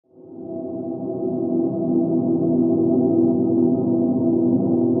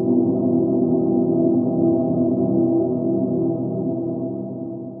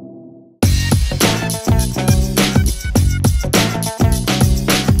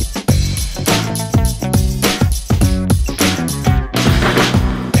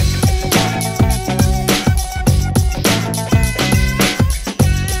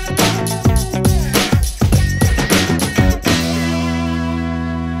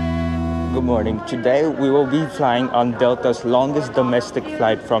Good morning. Today we will be flying on Delta's longest domestic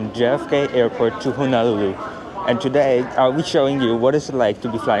flight from JFK Airport to Honolulu. And today I'll be showing you what it's like to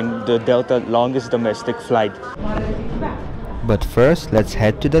be flying the Delta longest domestic flight. But first, let's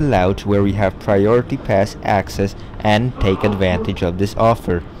head to the lounge where we have priority pass access and take advantage of this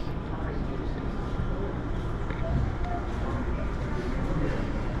offer.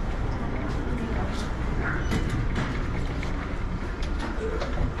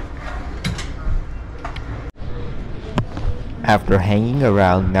 After hanging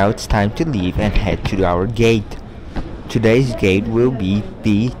around, now it's time to leave and head to our gate. Today's gate will be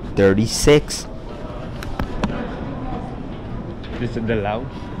B36. This is the lounge.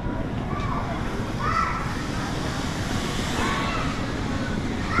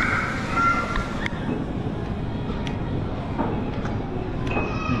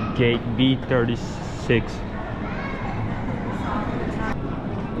 Gate B36.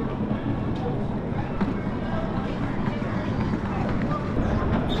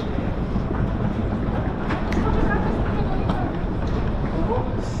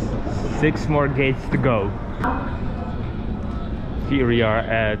 Six more gates to go. Here we are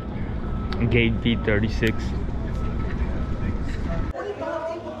at gate B36.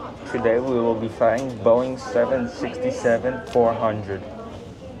 Today we will be flying Boeing 767-400.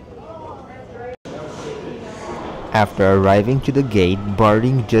 After arriving to the gate,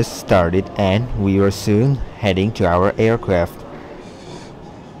 boarding just started and we were soon heading to our aircraft.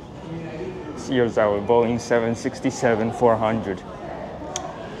 Here's our Boeing 767-400.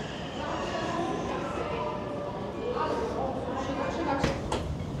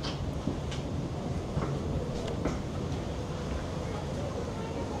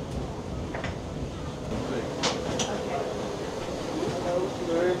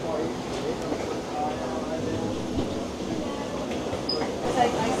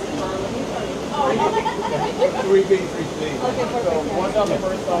 Three things. Okay, perfect. So one down the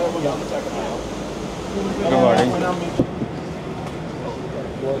first aisle, one down the second aisle. Good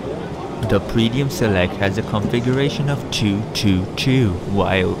morning. The Premium Select has a configuration of 222,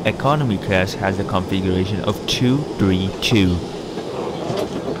 while Economy Class has a configuration of 232.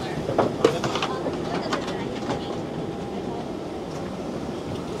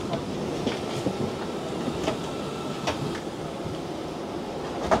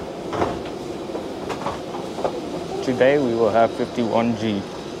 Today we will have 51G.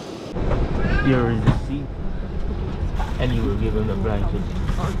 Here is the seat, and you will give him a blanket.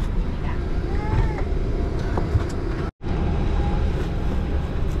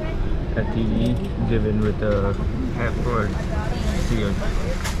 A TV given with a headboard sealed.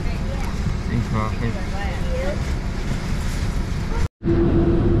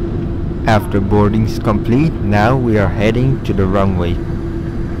 After boarding is complete, now we are heading to the runway.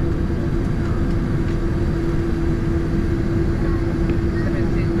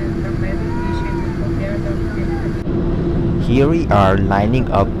 Here we are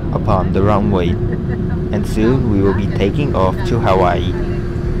lining up upon the runway, and soon we will be taking off to Hawaii.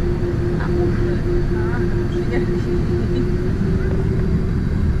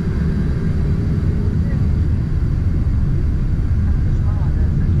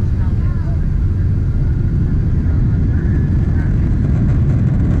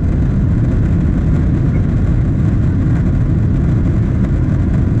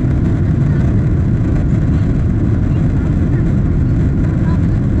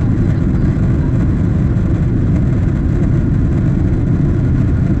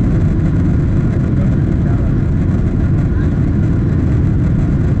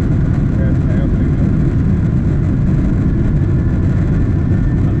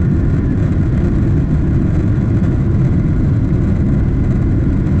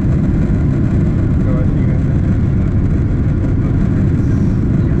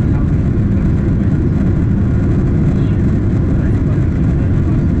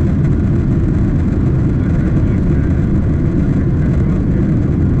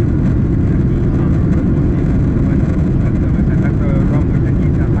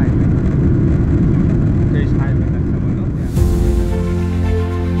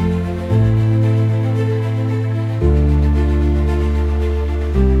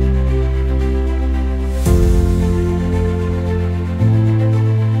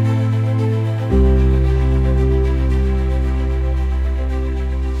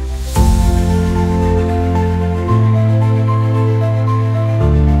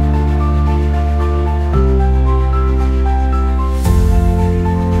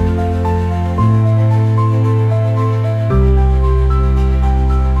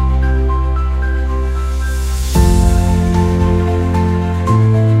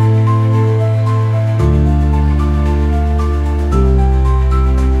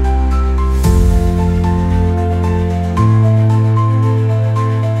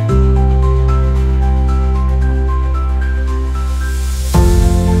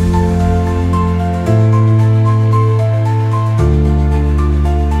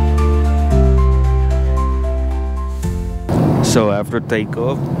 after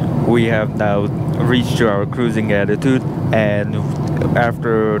takeoff, we have now reached to our cruising altitude, and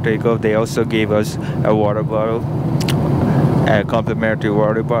after takeoff they also gave us a water bottle, a complimentary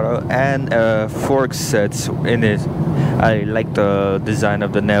water bottle, and fork sets in it. I like the design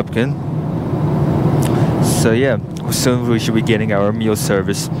of the napkin. So yeah, soon we should be getting our meal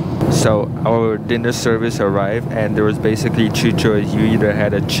service. So our dinner service arrived, and there was basically two choices. You either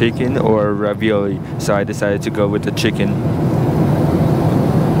had a chicken or a ravioli, so I decided to go with the chicken.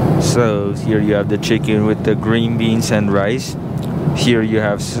 So here you have the chicken with the green beans and rice. Here you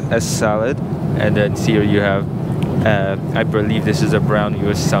have a salad, and then here you have I believe this is a brownie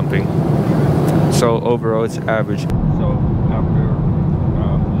or something. So overall it's average. So after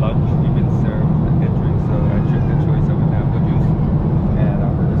lunch we've been served a drink, so I took the choice of an apple juice, and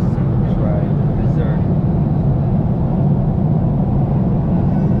after this try dessert.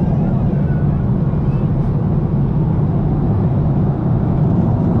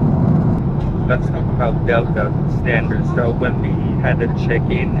 Let's talk about Delta standards. So when we had the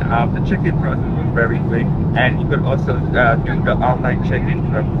check-in process was very quick, and you could also do the online check-in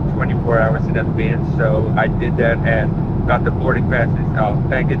from 24 hours in advance. So I did that and got the boarding passes.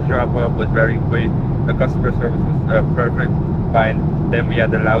 Package drop-off was very quick. The customer service was perfect. Fine. Then we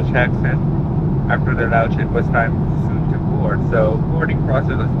had the lounge access. After the lounge, it was time soon to board. So boarding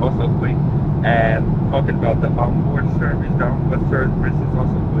process was also quick. And talking about the onboard service, the onboard service is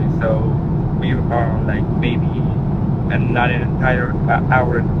also quick. So we are like maybe and not an entire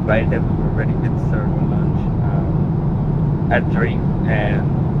hour in the flight that we were already been served lunch, a drink, and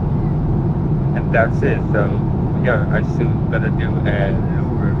that's it. So yeah, I soon gonna do a loo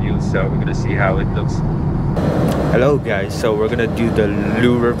review, so we're gonna see how it looks. Hello guys, so we're gonna do the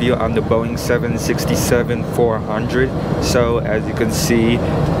loo review on the Boeing 767-400. So as you can see,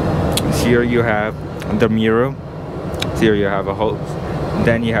 here you have the mirror, here you have a hose,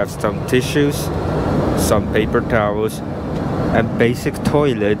 then you have some tissues, some paper towels, a basic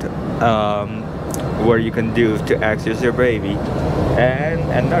toilet where you can do to access your baby, and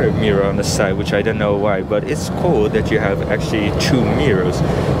another mirror on the side, which I don't know why, but it's cool that you have actually two mirrors.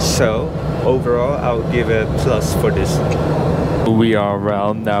 So overall I'll give a plus for this. We are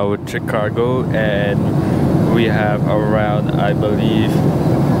around now with Chicago, and we have around, I believe,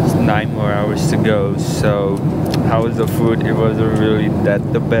 9 more hours to go. So how was the food? It wasn't really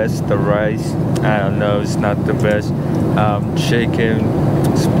that the best. The rice, I don't know, it's not the best. Chicken,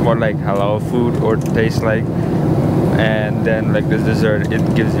 it's more like halal food, or it tastes like. And then like the dessert,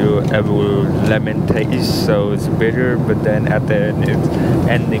 it gives you a lemon taste, so it's bitter, but then at the end it's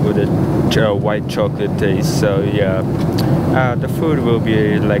ending with a white chocolate taste. So yeah, the food will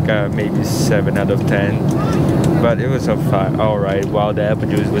be like maybe 7 out of 10, but it was alright, while the apple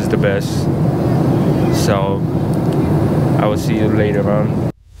juice was the best. So I will see you later on.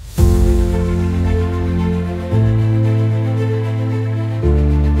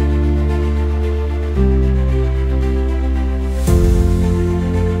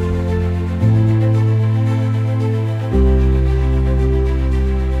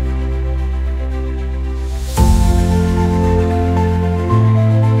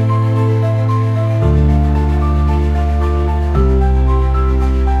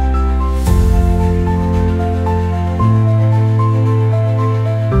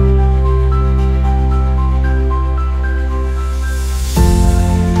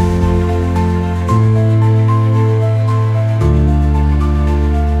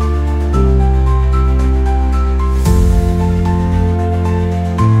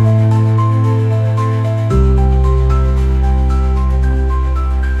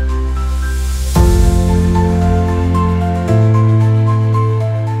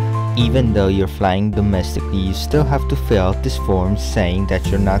 Even though you're flying domestically, you still have to fill out this form saying that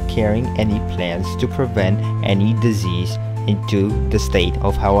you're not carrying any plans to prevent any disease into the state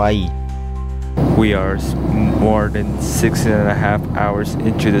of Hawaii. We are more than 6.5 hours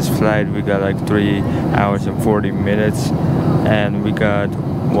into this flight. We got like 3 hours and 40 minutes, and we got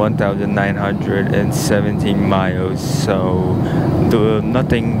 1,917 miles. So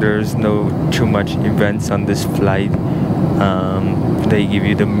there's no too much events on this flight. They give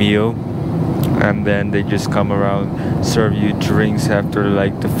you the meal, and then they just come around, serve you drinks after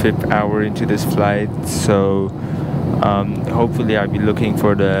like the 5th hour into this flight. So hopefully I'll be looking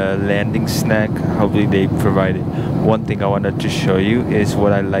for the landing snack. Hopefully they provide it. One thing I wanted to show you is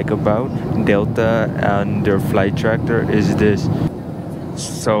what I like about Delta and their flight tracker is this.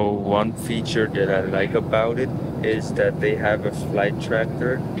 So one feature that I like about it is that they have a flight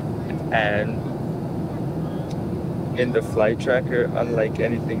tracker, and in the flight tracker, unlike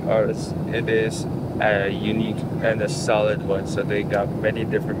anything else, it is a unique and a solid one. So they got many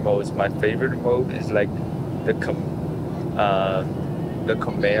different modes. My favorite mode is like the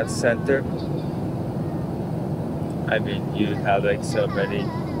command center. I mean, you have like so many.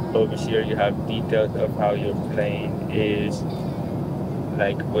 Over here, you have details of how your plane is,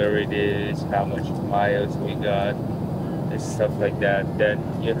 like where it is, how much miles we got, and stuff like that. Then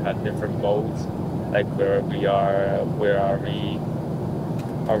you have different modes, like where we are, where are we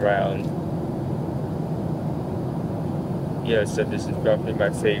around. Yeah, so this is probably my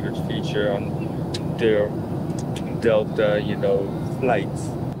favorite feature on their Delta, flights.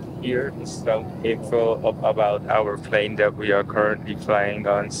 Here is some info about our plane that we are currently flying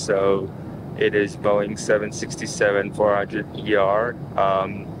on. So it is Boeing 767-400ER.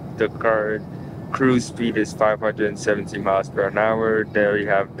 The current cruise speed is 570 miles per hour. There you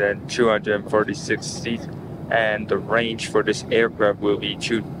have then 246 seats, and the range for this aircraft will be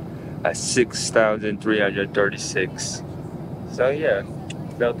 6,336. So yeah,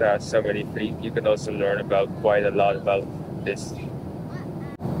 Delta has so many fleet. You can also learn about quite a lot about this.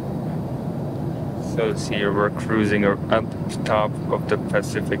 So here we're cruising up top of the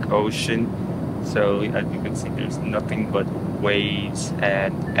Pacific Ocean. So as you can see, there's nothing but waves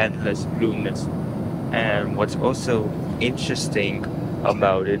and endless blueness. And what's also interesting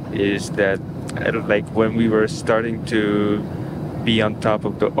about it is that like when we were starting to be on top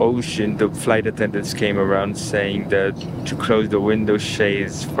of the ocean, the flight attendants came around saying that to close the window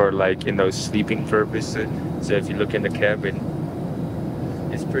shades for sleeping purposes. So if you look in the cabin,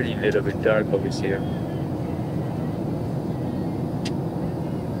 it's pretty little bit dark over here.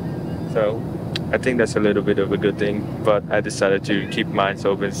 So I think that's a little bit of a good thing, but I decided to keep mine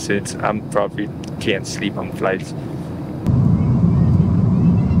open since I'm probably can't sleep on flights.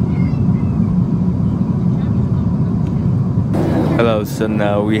 Hello, so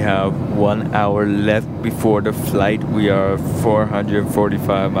now we have 1 hour left before the flight. We are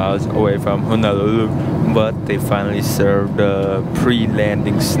 445 miles away from Honolulu, but they finally served the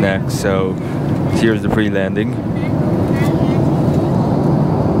pre-landing snack. So here's the pre-landing.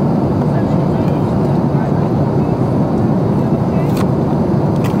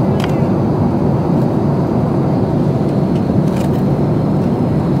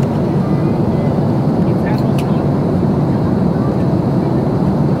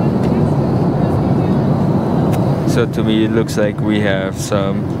 So to me it looks like we have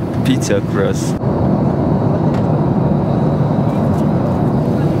some pizza crust.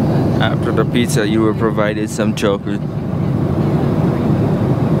 After the pizza you were provided some chocolate.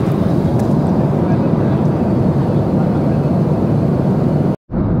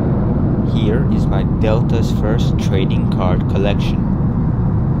 Here is my Delta's first trading card collection.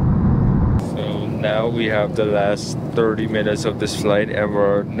 So now we have the last 30 minutes of this flight and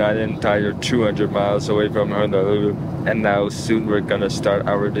we're not an entire 200 miles away from Honolulu, and now soon we're gonna start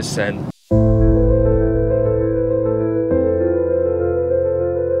our descent.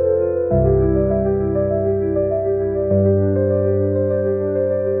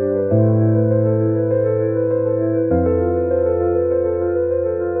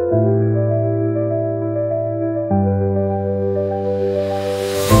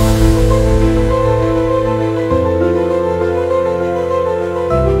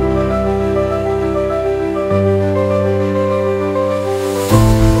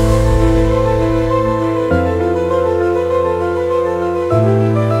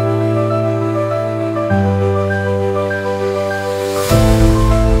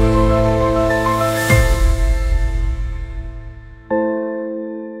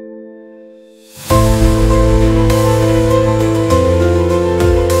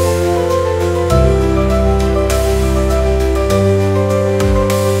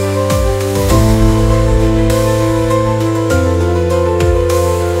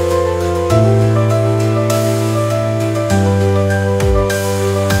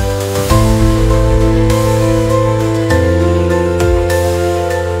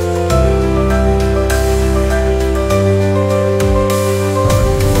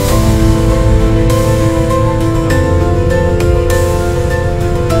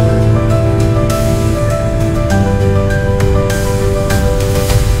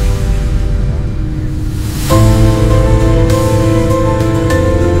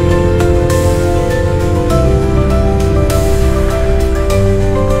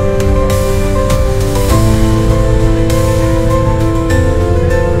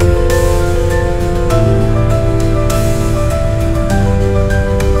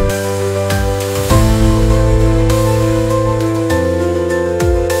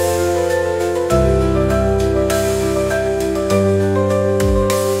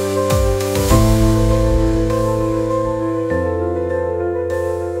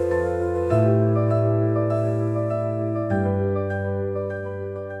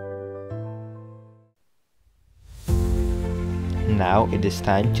 now it is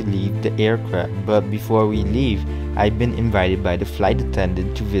time to leave the aircraft, but before we leave, I've been invited by the flight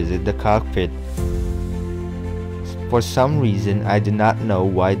attendant to visit the cockpit. For some reason, I do not know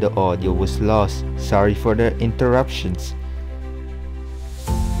why the audio was lost. Sorry for the interruptions.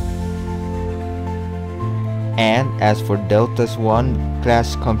 And as for Delta's 1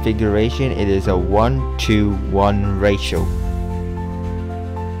 class configuration, it is a 1:1 ratio.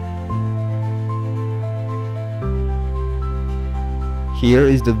 Here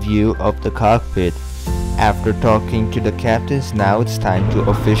is the view of the cockpit. After talking to the captains, now it's time to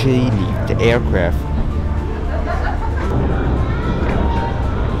officially leave the aircraft.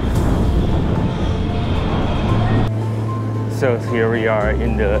 So here we are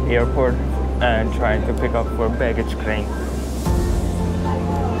in the airport and trying to pick up for baggage claim.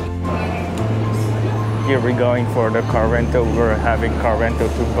 Here we're going for the car rental. We're having car rental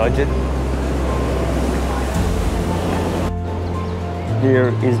to budget.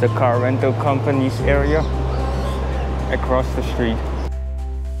 Here is the car rental company's area across the street.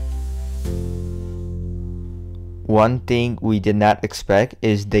 One thing we did not expect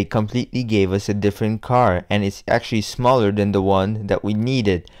is they completely gave us a different car, and it's actually smaller than the one that we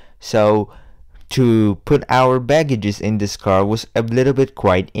needed. So to put our baggages in this car was a little bit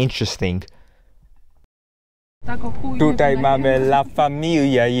quite interesting. Tutaj mamy La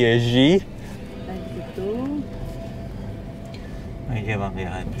Familia jeździ. Gdzie mam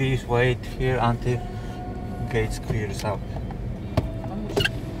jechać? Please wait here until gates clears up.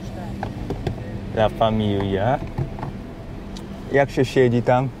 La Familia. Jak się siedzi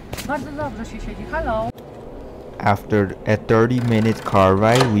tam? Bardzo dobrze się siedzi. Hello. After a 30-minute car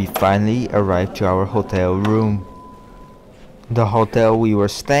ride, we finally arrived to our hotel room. The hotel we were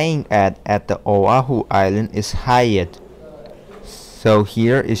staying at the Oahu Island is Hyatt. So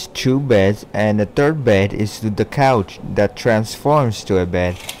here is 2 beds, and the 3rd bed is the couch that transforms to a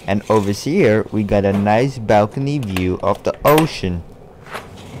bed. And over here we got a nice balcony view of the ocean.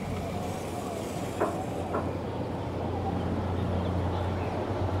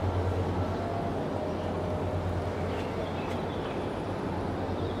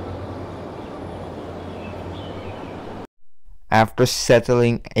 After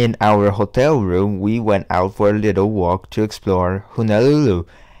settling in our hotel room, we went out for a little walk to explore Honolulu.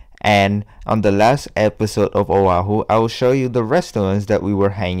 And on the last episode of Oahu, I will show you the restaurants that we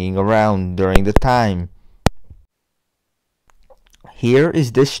were hanging around during the time. Here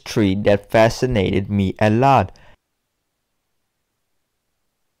is this street that fascinated me a lot.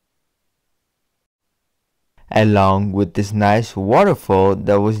 Along with this nice waterfall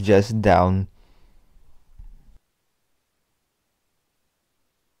that was just down.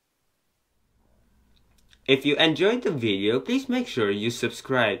 If you enjoyed the video, please make sure you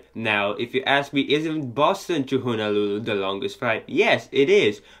subscribe. Now, if you ask me, isn't Boston to Honolulu the longest flight? Yes, it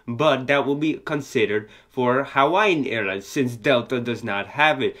is. But that will be considered for Hawaiian Airlines since Delta does not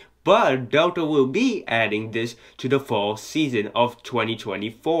have it. But Delta will be adding this to the fall season of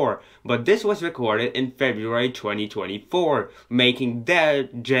 2024. But this was recorded in February 2024, making the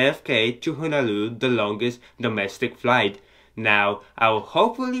JFK to Honolulu the longest domestic flight. Now, I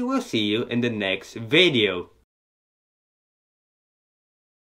hopefully will see you in the next video.